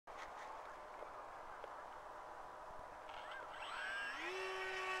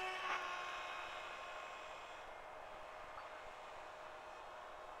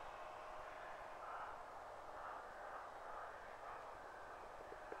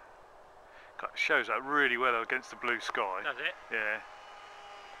It shows up really well against the blue sky. Does it? Yeah.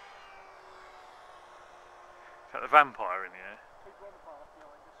 Is that the vampire in the air? People on the path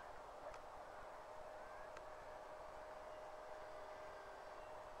behind us.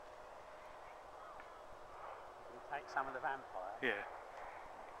 We'll take some of the vampire. Yeah.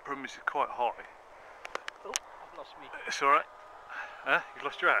 Problem is it's quite high. Oh, I've lost me. It's alright. Huh? You've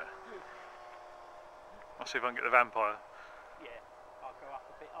lost your hat? I'll see if I can get the vampire. Yeah, I'll go up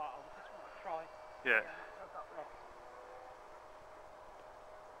a bit. Oh, I just want to try. Yeah. I'll go up there.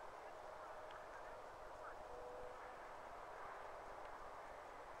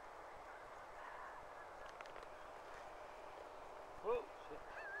 Whoa,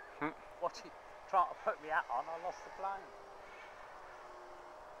 shit. What's he trying to put me hat on? I lost the plane.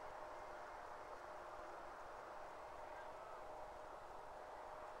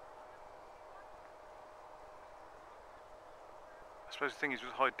 I suppose the thing is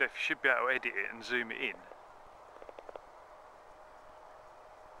with high def, you should be able to edit it and zoom it in.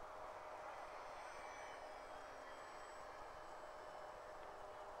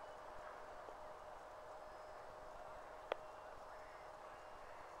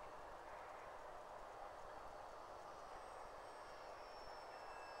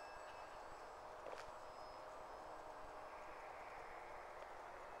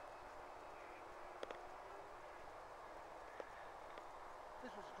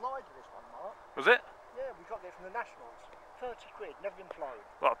 This was glider, this one, Mark. Was it? Yeah, we got there from the Nationals. 30 quid, never been flown.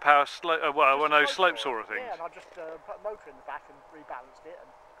 Like a power slope, well, one of those slope Just a sort of things. Yeah, and I just put a motor in the back and rebalanced it, and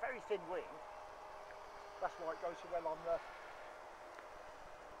very thin wing. That's why it goes so well on the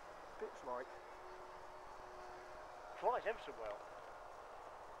bits like. Flies ever so well.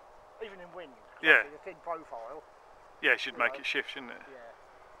 Even in wind. Yeah. The thin profile. Yeah, it should make it shift, shouldn't it? Yeah.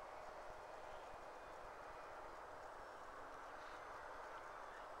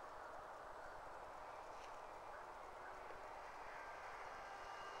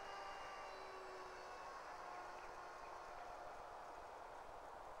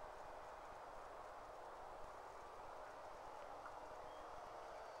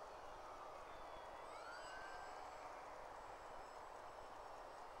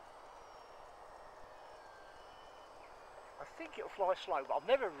 I think it'll fly slow, but I've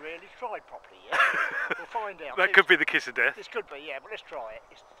never really tried properly yet. We'll find out. That could be the kiss of death. This could be, yeah, but let's try it.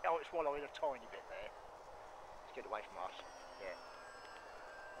 It's swallowing a tiny bit there. Let's get away from us. Yeah.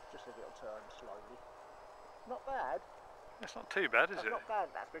 Just a little turn slowly. Not bad. That's not too bad, is it? Not bad,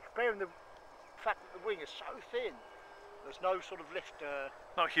 that's but comparing the fact that the wing is so thin. There's no sort of lift.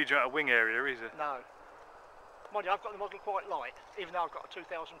 Not a huge amount of wing area, is it? No. Mind you, I've got the model quite light, even though I've got a 2000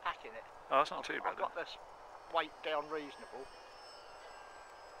 pack in it. Oh, that's not too bad. I've got this weight down reasonable.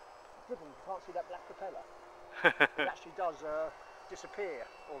 You can't see that black propeller. It actually does disappear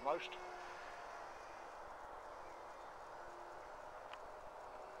almost.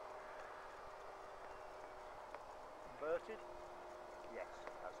 Inverted? Yes,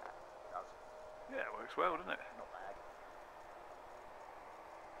 it does that. It does. Yeah, it works well, doesn't it? Not bad.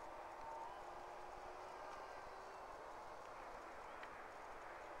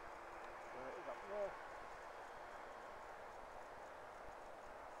 It is up there.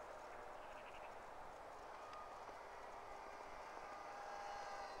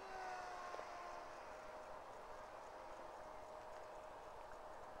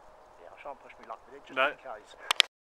 Yeah, I'll try and push me luck with it just in case.